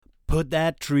Put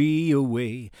that tree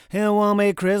away. It won't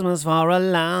be Christmas for a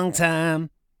long time.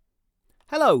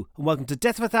 Hello, and welcome to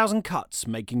Death of a Thousand Cuts,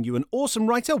 making you an awesome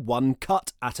writer one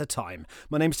cut at a time.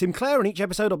 My name's Tim Clare, and each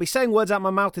episode I'll be saying words out my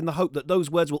mouth in the hope that those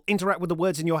words will interact with the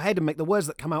words in your head and make the words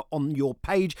that come out on your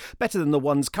page better than the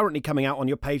ones currently coming out on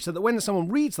your page, so that when someone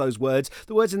reads those words,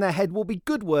 the words in their head will be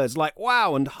good words like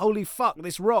wow and holy fuck,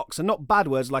 this rocks, and not bad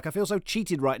words like I feel so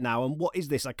cheated right now and what is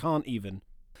this, I can't even.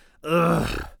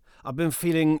 Ugh, I've been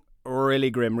feeling really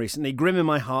grim recently, grim in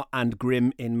my heart and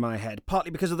grim in my head,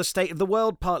 partly because of the state of the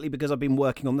world, partly because I've been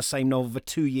working on the same novel for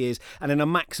 2 years, and in a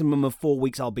maximum of 4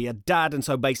 weeks I'll be a dad, and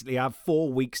so basically I have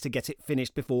 4 weeks to get it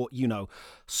finished before,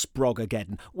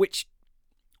 Sproggageddon, which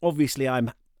obviously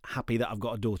I'm happy that I've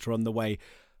got a daughter on the way,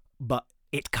 but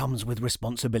it comes with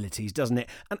responsibilities, doesn't it?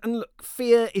 And look,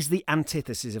 fear is the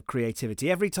antithesis of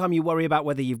creativity. Every time you worry about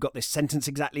whether you've got this sentence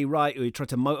exactly right, or you try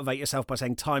to motivate yourself by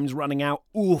saying time's running out,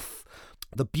 oof,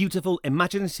 the beautiful,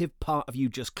 imaginative part of you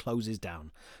just closes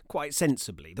down. Quite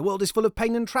sensibly. The world is full of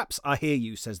pain and traps. I hear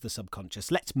you, says the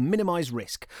subconscious. Let's minimise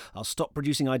risk. I'll stop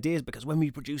producing ideas because when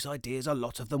we produce ideas, a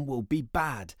lot of them will be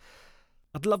bad.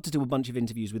 I'd love to do a bunch of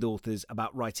interviews with authors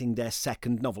about writing their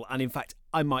second novel, and in fact,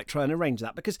 I might try and arrange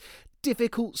that, because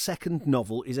difficult second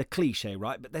novel is a cliche,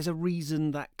 right? But there's a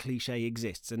reason that cliche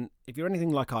exists, and if you're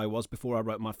anything like I was before I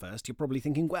wrote my first, you're probably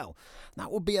thinking, well,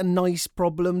 that would be a nice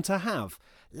problem to have.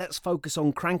 Let's focus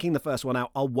on cranking the first one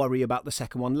out, I'll worry about the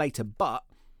second one later, but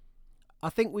I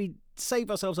think we'd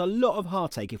save ourselves a lot of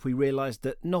heartache if we realised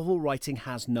that novel writing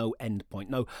has no end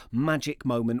point, no magic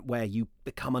moment where you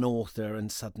become an author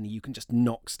and suddenly you can just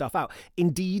knock stuff out.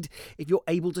 Indeed, if you're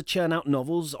able to churn out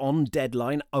novels on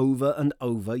deadline over and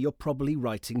over, you're probably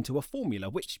writing to a formula,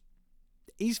 which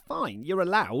is fine. You're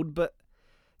allowed, but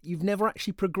you've never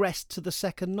actually progressed to the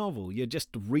second novel. You're just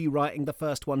rewriting the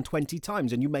first one 20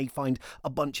 times, and you may find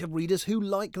a bunch of readers who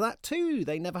like that too.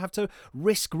 They never have to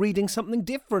risk reading something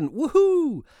different.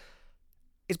 Woohoo!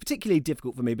 It's particularly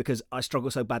difficult for me because I struggle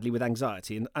so badly with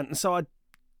anxiety, and so I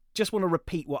just want to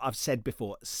repeat what I've said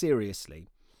before. Seriously,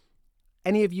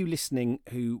 any of you listening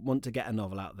who want to get a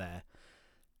novel out there,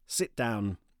 sit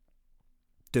down,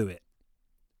 do it.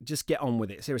 Just get on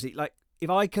with it. Seriously, if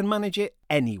I can manage it,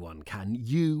 anyone can.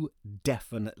 You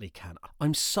definitely can.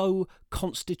 I'm so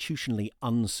constitutionally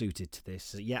unsuited to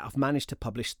this. Yeah, I've managed to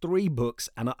publish 3 books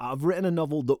and I've written a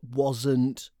novel that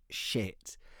wasn't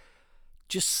shit.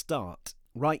 Just start.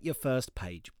 Write your first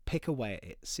page. Pick away at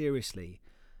it. Seriously,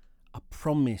 I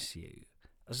promise you,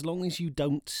 as long as you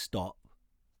don't stop,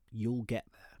 you'll get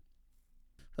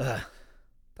there.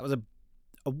 That was a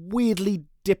weirdly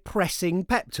depressing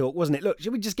pep talk, wasn't it? Look,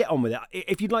 should we just get on with it?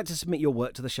 If you'd like to submit your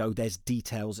work to the show, there's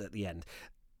details at the end.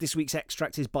 This week's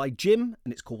extract is by Jim,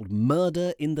 and it's called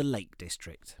Murder in the Lake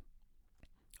District.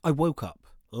 I woke up,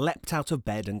 leapt out of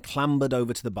bed, and clambered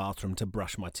over to the bathroom to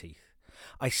brush my teeth.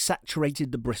 I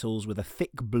saturated the bristles with a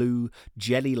thick blue,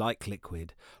 jelly-like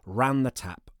liquid, ran the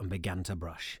tap, and began to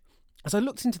brush. As I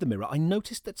looked into the mirror, I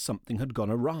noticed that something had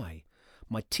gone awry.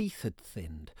 My teeth had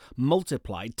thinned,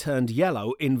 multiplied, turned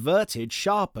yellow, inverted,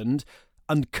 sharpened,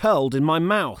 and curled in my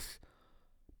mouth.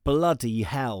 Bloody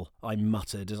hell, I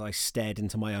muttered as I stared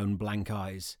into my own blank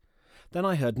eyes. Then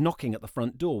I heard knocking at the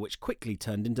front door, which quickly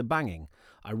turned into banging.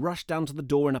 I rushed down to the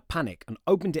door in a panic and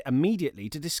opened it immediately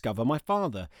to discover my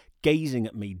father, gazing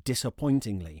at me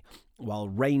disappointingly, while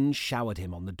rain showered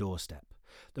him on the doorstep.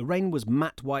 The rain was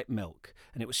matte white milk,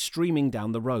 and it was streaming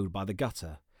down the road by the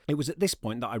gutter. It was at this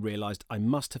point that I realised I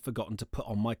must have forgotten to put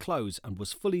on my clothes and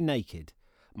was fully naked.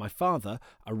 My father,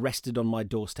 arrested on my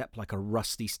doorstep like a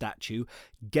rusty statue,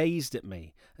 gazed at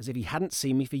me as if he hadn't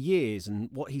seen me for years, and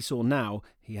what he saw now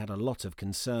he had a lot of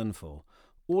concern for.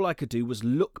 All I could do was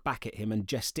look back at him and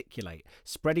gesticulate,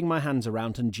 spreading my hands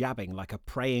around and jabbing like a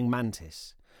praying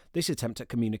mantis. This attempt at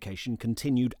communication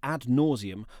continued ad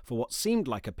nauseum for what seemed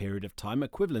like a period of time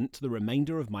equivalent to the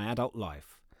remainder of my adult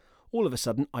life. All of a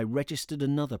sudden, I registered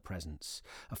another presence.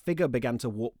 A figure began to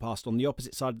walk past on the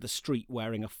opposite side of the street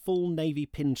wearing a full navy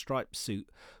pinstripe suit,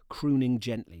 crooning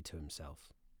gently to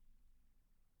himself.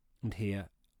 And here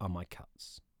are my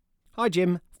cuts. Hi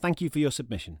Jim, thank you for your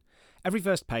submission. Every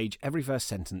first page, every first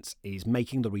sentence is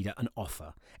making the reader an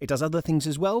offer. It does other things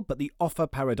as well, but the offer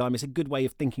paradigm is a good way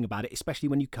of thinking about it, especially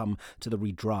when you come to the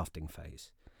redrafting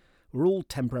phase. We're all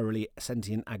temporarily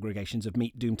sentient aggregations of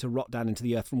meat doomed to rot down into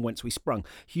the earth from whence we sprung.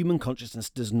 Human consciousness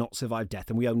does not survive death,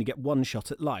 and we only get one shot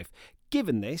at life.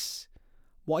 Given this,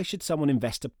 why should someone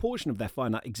invest a portion of their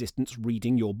finite existence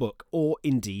reading your book, or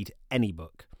indeed any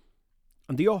book?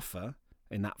 And the offer,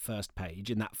 in that first page,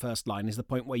 in that first line, is the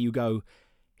point where you go,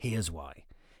 here's why.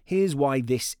 Here's why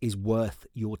this is worth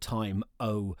your time,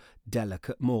 oh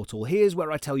delicate mortal. Here's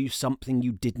where I tell you something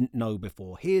you didn't know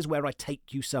before. Here's where I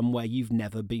take you somewhere you've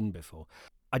never been before.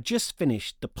 I just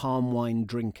finished The Palm Wine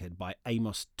Drinkard by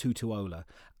Amos Tutuola.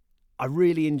 I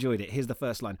really enjoyed it. Here's the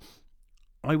first line.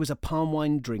 I was a palm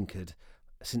wine drinkard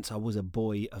since I was a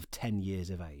boy of 10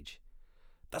 years of age.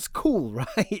 That's cool, right?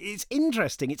 It's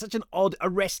interesting. It's such an odd,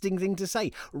 arresting thing to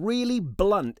say. Really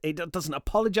blunt. It doesn't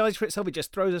apologise for itself. It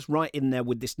just throws us right in there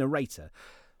with this narrator.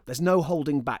 There's no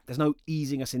holding back. There's no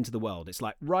easing us into the world. It's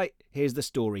like, right, here's the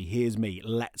story. Here's me.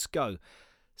 Let's go.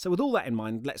 So with all that in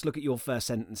mind, let's look at your first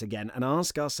sentence again and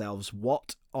ask ourselves,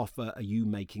 what offer are you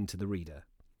making to the reader?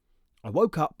 I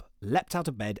woke up, leapt out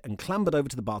of bed and clambered over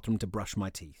to the bathroom to brush my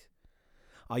teeth.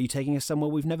 Are you taking us somewhere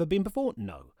we've never been before?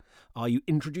 No. Are you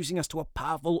introducing us to a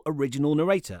powerful original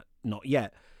narrator? Not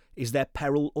yet. Is there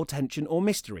peril or tension or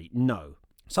mystery? No.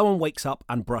 Someone wakes up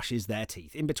and brushes their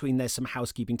teeth. In between there's some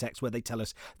housekeeping text where they tell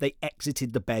us they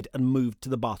exited the bed and moved to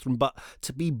the bathroom. But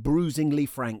to be bruisingly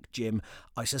frank, Jim,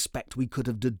 I suspect we could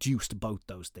have deduced both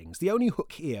those things. The only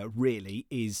hook here really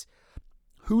is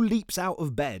who leaps out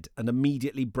of bed and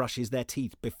immediately brushes their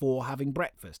teeth before having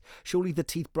breakfast? Surely the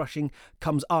teeth brushing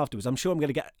comes afterwards. I'm sure I'm going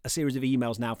to get a series of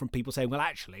emails now from people saying, well,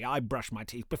 actually, I brush my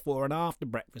teeth before and after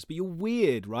breakfast. But you're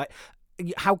weird, right?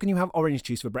 How can you have orange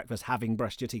juice for breakfast having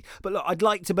brushed your teeth? But look, I'd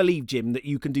like to believe, Jim, that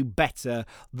you can do better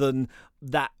than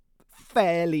that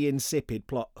fairly insipid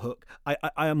plot hook. I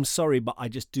am sorry, but I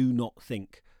just do not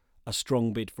think a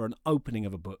strong bid for an opening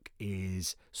of a book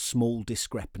is small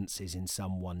discrepancies in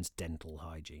someone's dental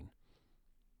hygiene.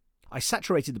 I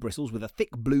saturated the bristles with a thick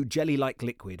blue jelly-like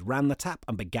liquid, ran the tap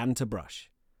and began to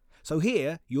brush. So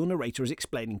here, your narrator is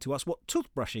explaining to us what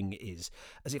toothbrushing is,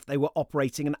 as if they were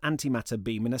operating an antimatter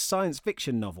beam in a science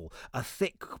fiction novel. A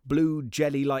thick blue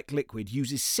jelly-like liquid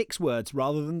uses 6 words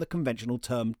rather than the conventional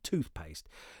term toothpaste.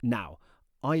 Now,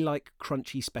 I like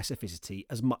crunchy specificity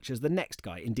as much as the next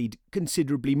guy, indeed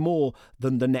considerably more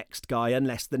than the next guy,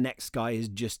 unless the next guy is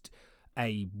just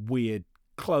a weird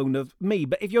clone of me.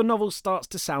 But if your novel starts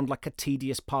to sound like a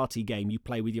tedious party game you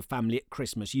play with your family at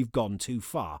Christmas, you've gone too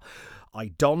far. I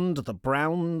donned the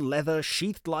brown leather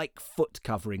sheath-like foot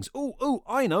coverings. Ooh,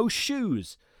 I know,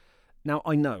 shoes. Now,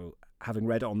 I know, having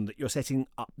read on, that you're setting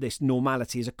up this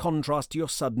normality as a contrast to your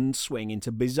sudden swing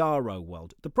into bizarro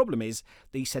world. The problem is,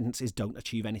 these sentences don't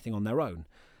achieve anything on their own.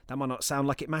 That might not sound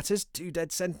like it matters. 2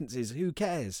 dead sentences, who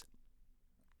cares?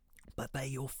 But they're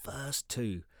your first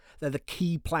 2. They're the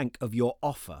key plank of your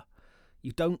offer.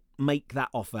 You don't make that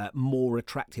offer more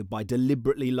attractive by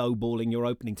deliberately lowballing your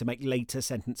opening to make later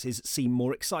sentences seem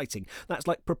more exciting. That's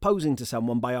like proposing to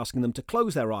someone by asking them to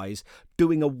close their eyes,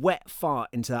 doing a wet fart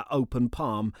into that open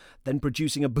palm, then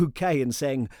producing a bouquet and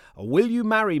saying, "Will you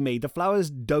marry me?" The flowers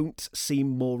don't seem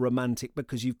more romantic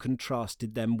because you've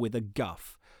contrasted them with a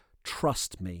guff.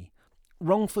 Trust me.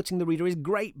 Wrong-footing the reader is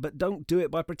great, but don't do it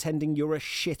by pretending you're a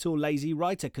shit or lazy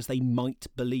writer, because they might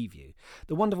believe you.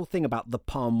 The wonderful thing about The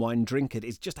Palm Wine Drinkard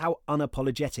is just how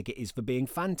unapologetic it is for being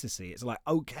fantasy. It's like,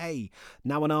 okay,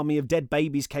 now an army of dead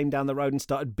babies came down the road and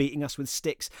started beating us with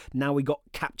sticks. Now we got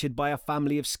captured by a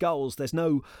family of skulls. There's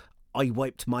no, I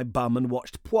wiped my bum and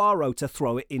watched Poirot to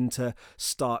throw it into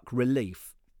stark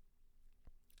relief.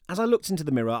 As I looked into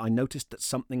the mirror, I noticed that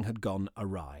something had gone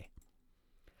awry.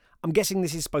 I'm guessing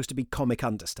this is supposed to be comic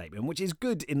understatement, which is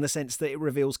good in the sense that it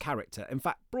reveals character. In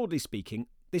fact, broadly speaking,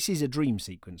 this is a dream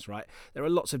sequence, right? There are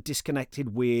lots of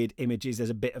disconnected, weird images.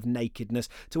 There's a bit of nakedness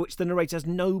to which the narrator has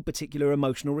no particular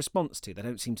emotional response to. They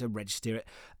don't seem to register it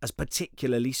as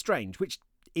particularly strange, which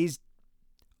is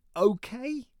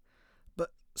okay,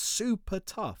 but super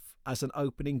tough as an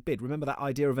opening bid. Remember that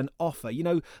idea of an offer? You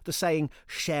know, the saying,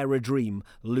 share a dream,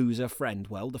 lose a friend.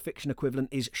 Well, the fiction equivalent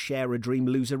is share a dream,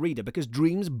 lose a reader, because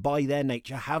dreams by their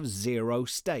nature have 0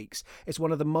 stakes. It's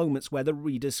one of the moments where the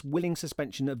reader's willing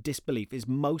suspension of disbelief is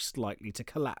most likely to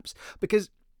collapse, because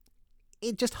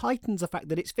it just heightens the fact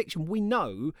that it's fiction. We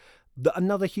know that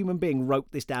another human being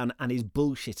wrote this down and is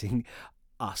bullshitting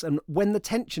us. And when the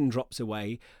tension drops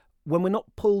away, when we're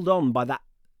not pulled on by that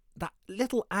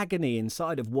little agony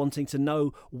inside of wanting to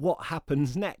know what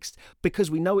happens next, because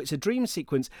we know it's a dream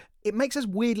sequence, it makes us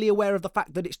weirdly aware of the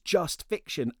fact that it's just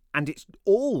fiction and it's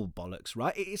all bollocks,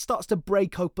 right? It starts to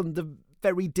break open the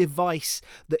very device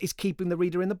that is keeping the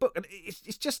reader in the book. And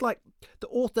it's just like the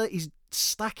author is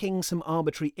stacking some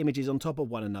arbitrary images on top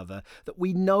of one another that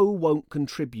we know won't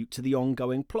contribute to the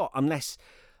ongoing plot, unless,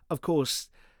 of course,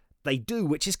 they do,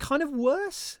 which is kind of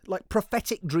worse. Like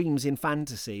prophetic dreams in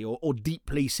fantasy or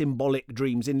deeply symbolic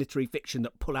dreams in literary fiction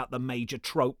that pull out the major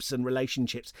tropes and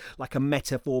relationships like a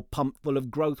metaphor pumped full of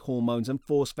growth hormones and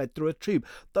force-fed through a tube.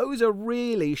 Those are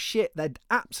really shit. They're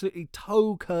absolutely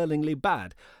toe-curlingly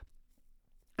bad.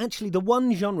 Actually, the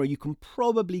one genre you can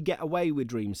probably get away with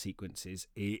dream sequences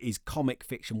is comic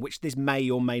fiction, which this may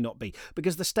or may not be,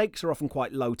 because the stakes are often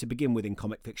quite low to begin with in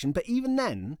comic fiction. But even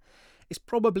then, it's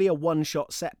probably a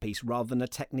one-shot set piece rather than a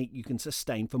technique you can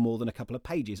sustain for more than a couple of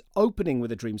pages. Opening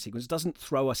with a dream sequence doesn't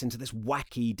throw us into this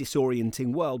wacky,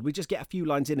 disorienting world. We just get a few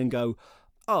lines in and go,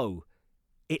 oh,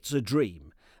 it's a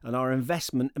dream. And our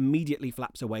investment immediately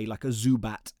flaps away like a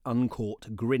Zubat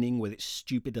uncaught, grinning with its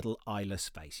stupid little eyeless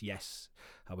face. Yes,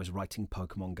 I was writing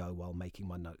Pokemon Go while making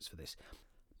my notes for this.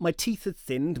 My teeth had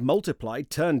thinned, multiplied,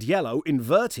 turned yellow,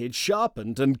 inverted,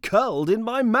 sharpened, and curled in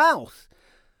my mouth.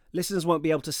 Listeners won't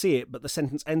be able to see it, but the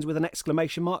sentence ends with an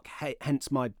exclamation mark, hence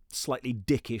my slightly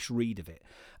dickish read of it.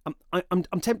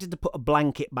 I'm tempted to put a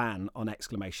blanket ban on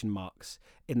exclamation marks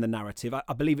in the narrative.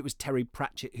 I believe it was Terry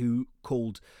Pratchett who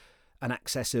called an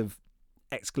excess of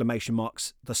exclamation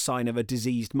marks the sign of a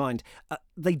diseased mind.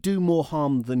 They do more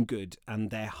harm than good,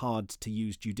 and they're hard to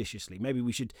use judiciously. Maybe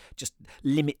we should just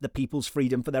limit the people's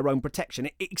freedom for their own protection,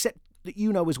 except that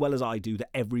you know as well as I do that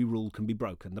every rule can be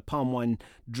broken. The palm wine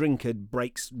drinker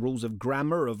breaks rules of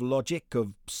grammar, of logic,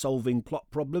 of solving plot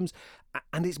problems,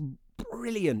 and it's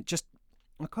brilliant. Just,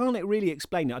 I can't really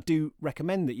explain it. I do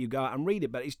recommend that you go out and read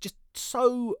it, but it's just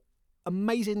so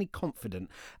amazingly confident,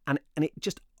 and it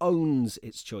just owns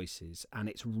its choices, and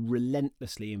it's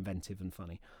relentlessly inventive and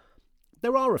funny.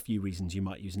 There are a few reasons you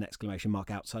might use an exclamation mark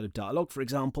outside of dialogue. For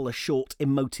example, a short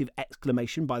emotive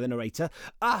exclamation by the narrator.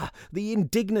 The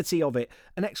indignity of it.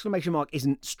 An exclamation mark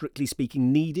isn't strictly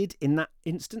speaking needed in that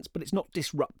instance, but it's not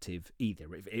disruptive either.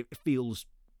 It feels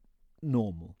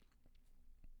normal.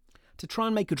 To try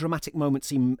and make a dramatic moment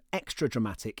seem extra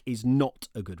dramatic is not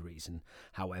a good reason.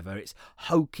 However, it's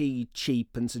hokey,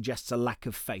 cheap, and suggests a lack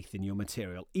of faith in your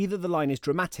material. Either the line is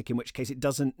dramatic, in which case it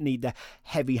doesn't need the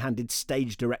heavy-handed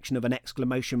stage direction of an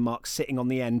exclamation mark sitting on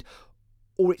the end,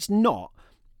 or it's not,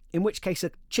 in which case a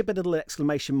chippy little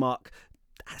exclamation mark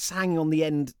that's hanging on the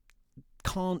end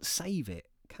can't save it,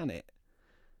 can it?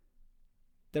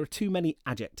 There are too many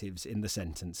adjectives in the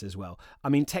sentence as well. I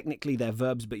mean, technically they're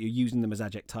verbs, but you're using them as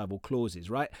adjectival clauses,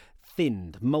 right?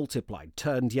 Thinned, multiplied,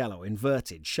 turned yellow,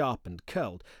 inverted, sharpened,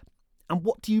 curled. And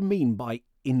what do you mean by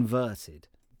inverted?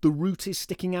 The root is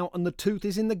sticking out and the tooth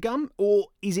is in the gum? Or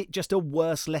is it just a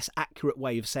worse, less accurate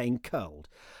way of saying curled?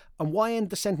 And why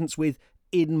end the sentence with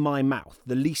in my mouth,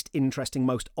 the least interesting,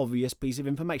 most obvious piece of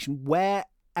information? Where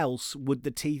else would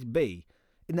the teeth be?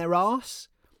 In their arse?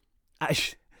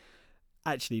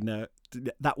 Actually, no,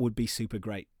 that would be super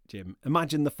great, Jim.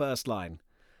 Imagine the first line.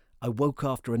 I woke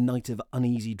after a night of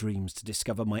uneasy dreams to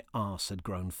discover my arse had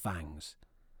grown fangs.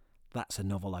 That's a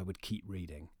novel I would keep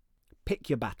reading. Pick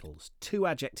your battles. 2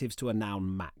 adjectives to a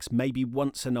noun max. Maybe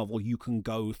once a novel you can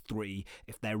go 3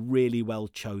 if they're really well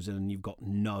chosen and you've got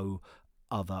no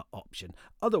other option.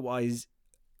 Otherwise,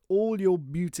 all your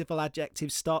beautiful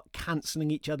adjectives start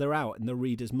cancelling each other out in the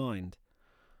reader's mind.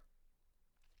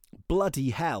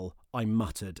 Bloody hell, I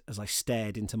muttered as I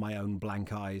stared into my own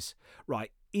blank eyes. Right,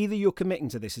 either you're committing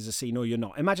to this as a scene or you're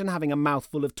not. Imagine having a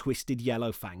mouthful of twisted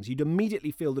yellow fangs. You'd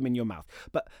immediately feel them in your mouth.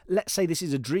 But let's say this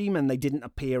is a dream and they didn't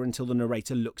appear until the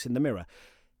narrator looks in the mirror.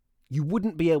 You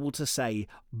wouldn't be able to say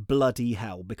bloody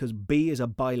hell because B is a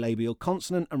bilabial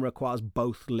consonant and requires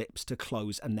both lips to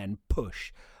close and then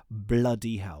push.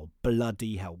 Bloody hell,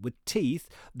 bloody hell. With teeth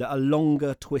that are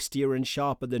longer, twistier and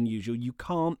sharper than usual, you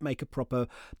can't make a proper...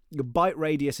 Your bite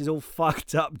radius is all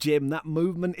fucked up, Jim. That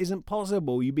movement isn't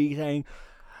possible. You'd be saying,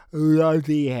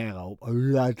 bloody hell,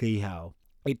 bloody hell.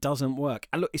 It doesn't work.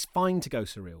 And look, it's fine to go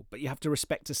surreal, but you have to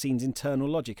respect a scene's internal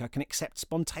logic. I can accept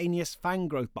spontaneous fang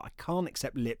growth, but I can't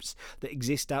accept lips that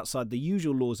exist outside the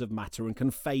usual laws of matter and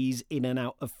can phase in and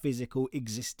out of physical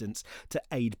existence to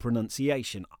aid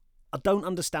pronunciation. I don't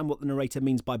understand what the narrator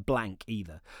means by blank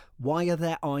either. Why are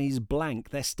their eyes blank?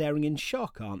 They're staring in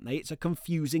shock, aren't they? It's a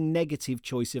confusing negative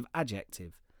choice of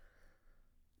adjective.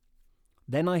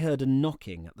 Then I heard a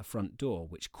knocking at the front door,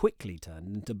 which quickly turned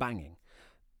into banging.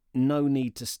 No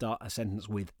need to start a sentence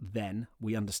with then.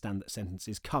 We understand that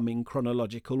sentences come in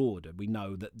chronological order. We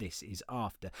know that this is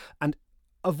after. And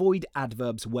avoid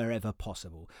adverbs wherever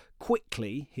possible.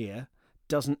 Quickly here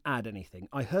doesn't add anything.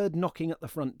 I heard knocking at the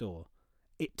front door.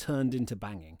 It turned into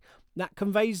banging. That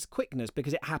conveys quickness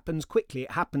because it happens quickly.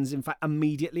 It happens, in fact,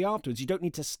 immediately afterwards. You don't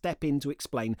need to step in to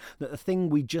explain that the thing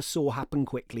we just saw happen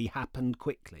quickly happened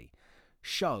quickly.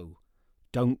 Show,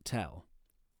 don't tell.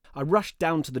 I rushed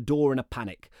down to the door in a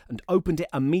panic and opened it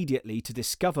immediately to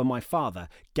discover my father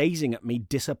gazing at me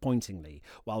disappointingly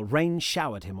while rain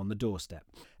showered him on the doorstep.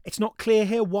 It's not clear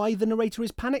here why the narrator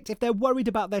is panicked. If they're worried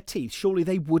about their teeth, surely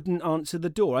they wouldn't answer the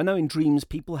door. I know in dreams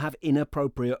people have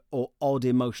inappropriate or odd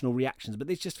emotional reactions, but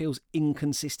this just feels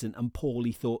inconsistent and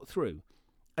poorly thought through.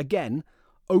 Again,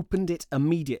 opened it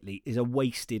immediately is a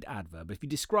wasted adverb. If you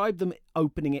describe them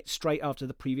opening it straight after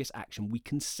the previous action, we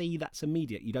can see that's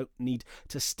immediate. You don't need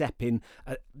to step in.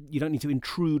 You don't need to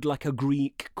intrude like a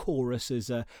Greek chorus,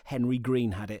 as Henry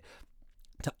Green had it,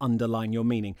 to underline your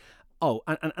meaning. Oh,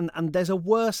 and there's a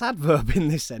worse adverb in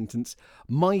this sentence.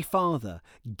 My father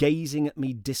gazing at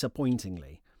me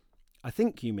disappointingly. I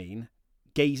think you mean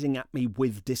gazing at me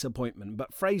with disappointment,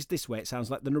 but phrased this way, it sounds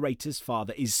like the narrator's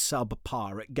father is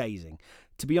subpar at gazing.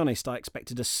 To be honest, I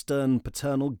expected a stern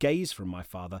paternal gaze from my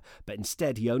father, but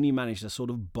instead he only managed a sort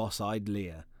of boss-eyed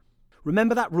leer.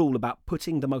 Remember that rule about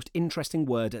putting the most interesting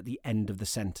word at the end of the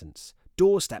sentence.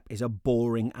 Doorstep is a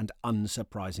boring and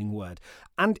unsurprising word.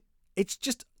 And it's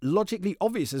just logically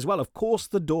obvious as well. Of course,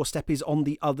 the doorstep is on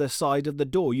the other side of the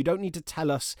door. You don't need to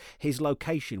tell us his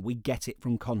location. We get it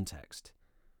from context.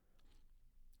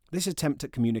 This attempt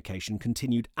at communication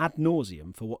continued ad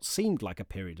nauseum for what seemed like a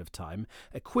period of time,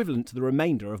 equivalent to the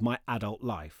remainder of my adult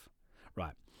life.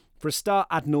 Right. For a start,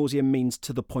 ad nauseum means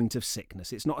to the point of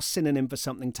sickness. It's not a synonym for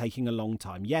something taking a long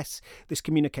time. Yes, this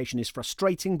communication is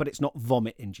frustrating, but it's not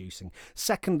vomit-inducing.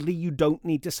 Secondly, you don't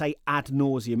need to say ad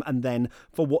nauseum and then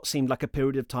for what seemed like a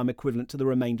period of time equivalent to the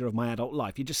remainder of my adult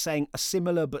life. You're just saying a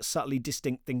similar but subtly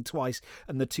distinct thing twice,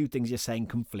 and the two things you're saying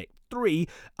conflict. 3,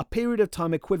 a period of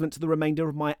time equivalent to the remainder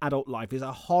of my adult life is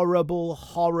a horrible,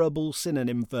 horrible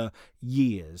synonym for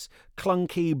years.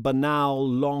 Clunky, banal,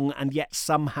 long, and yet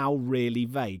somehow really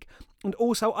vague. And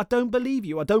also, I don't believe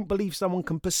you. I don't believe someone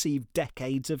can perceive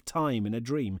decades of time in a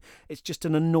dream. It's just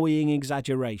an annoying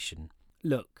exaggeration.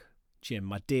 Look, Jim,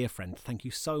 my dear friend, thank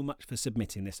you so much for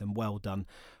submitting this, and well done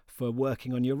for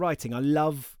working on your writing. I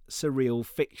love surreal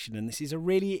fiction, and this is a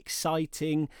really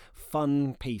exciting,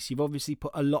 fun piece. You've obviously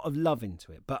put a lot of love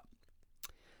into it, but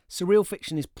surreal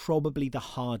fiction is probably the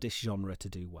hardest genre to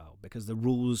do well because the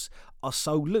rules are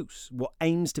so loose. What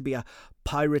aims to be a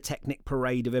pyrotechnic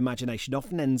parade of imagination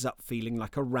often ends up feeling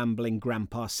like a rambling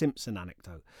Grandpa Simpson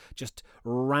anecdote. Just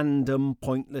random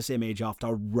pointless image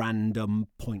after random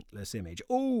pointless image.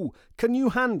 Oh, can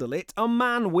you handle it? A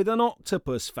man with an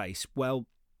octopus face. Well,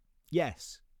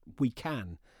 yes, we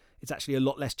can. It's actually a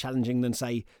lot less challenging than,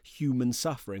 say, human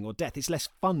suffering or death. It's less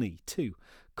funny, too.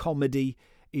 Comedy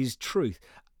is truth.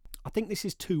 I think this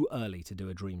is too early to do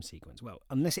a dream sequence. Well,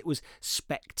 unless it was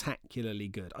spectacularly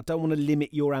good. I don't want to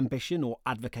limit your ambition or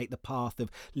advocate the path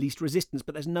of least resistance,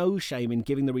 but there's no shame in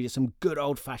giving the reader some good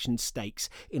old-fashioned stakes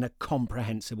in a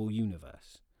comprehensible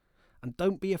universe. And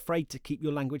don't be afraid to keep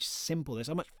your language simple. There's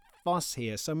so much fuss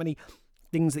here, so many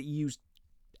things that you use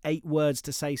 8 words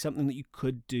to say something that you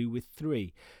could do with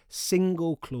 3.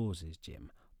 Single clauses,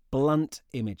 Jim. Blunt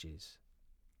images.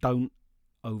 Don't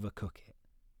overcook it.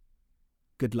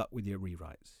 Good luck with your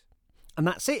rewrites. And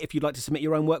that's it. If you'd like to submit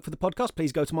your own work for the podcast,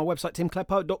 please go to my website,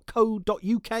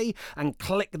 timclarepoet.co.uk, and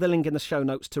click the link in the show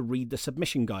notes to read the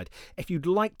submission guide. If you'd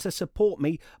like to support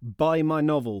me, buy my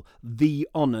novel, The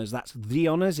Honours. That's The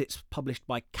Honours. It's published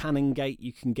by Canongate.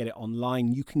 You can get it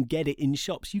online. You can get it in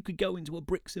shops. You could go into a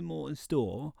bricks and mortar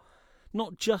store,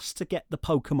 not just to get the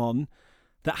Pokemon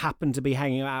that happen to be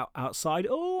hanging out outside.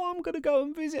 Oh, I'm going to go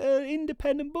and visit an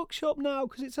independent bookshop now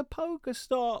because it's a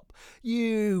Pokestop.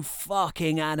 You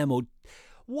fucking animal.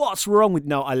 What's wrong with...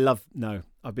 No,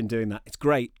 I've been doing that. It's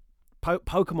great.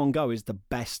 Pokemon Go is the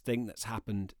best thing that's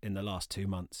happened in the last 2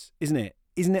 months, isn't it?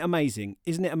 Isn't it amazing?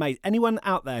 Isn't it amazing? Anyone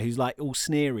out there who's like all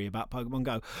sneery about Pokemon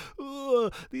Go,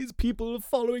 oh, these people are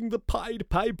following the Pied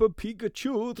Piper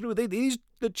Pikachu through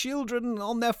the children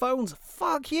on their phones.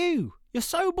 Fuck you. You're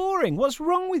so boring. What's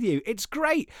wrong with you? It's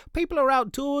great. People are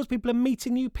outdoors. People are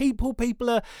meeting new people. People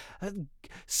are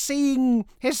seeing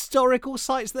historical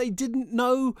sites they didn't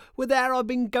know were there. I've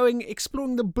been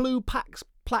exploring the blue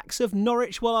plaques of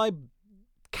Norwich while I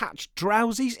catch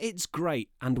drowsies. It's great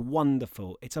and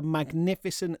wonderful. It's a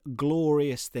magnificent,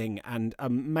 glorious thing. And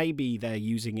maybe they're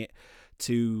using it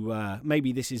to...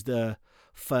 maybe this is the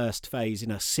first phase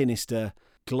in a sinister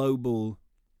global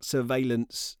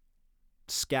surveillance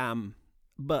scam.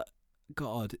 But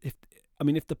God, if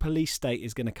the police state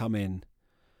is going to come in,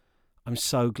 I'm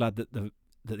so glad that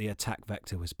the attack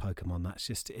vector was Pokemon. That's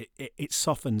just it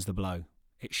softens the blow.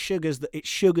 It sugars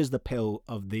the pill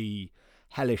of the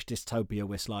hellish dystopia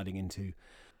we're sliding into.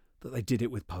 That they did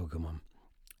it with Pokemon.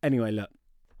 Anyway, look,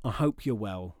 I hope you're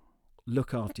well.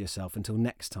 Look after yourself until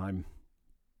next time.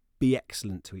 be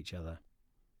excellent to each other,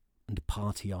 and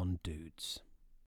party on, dudes.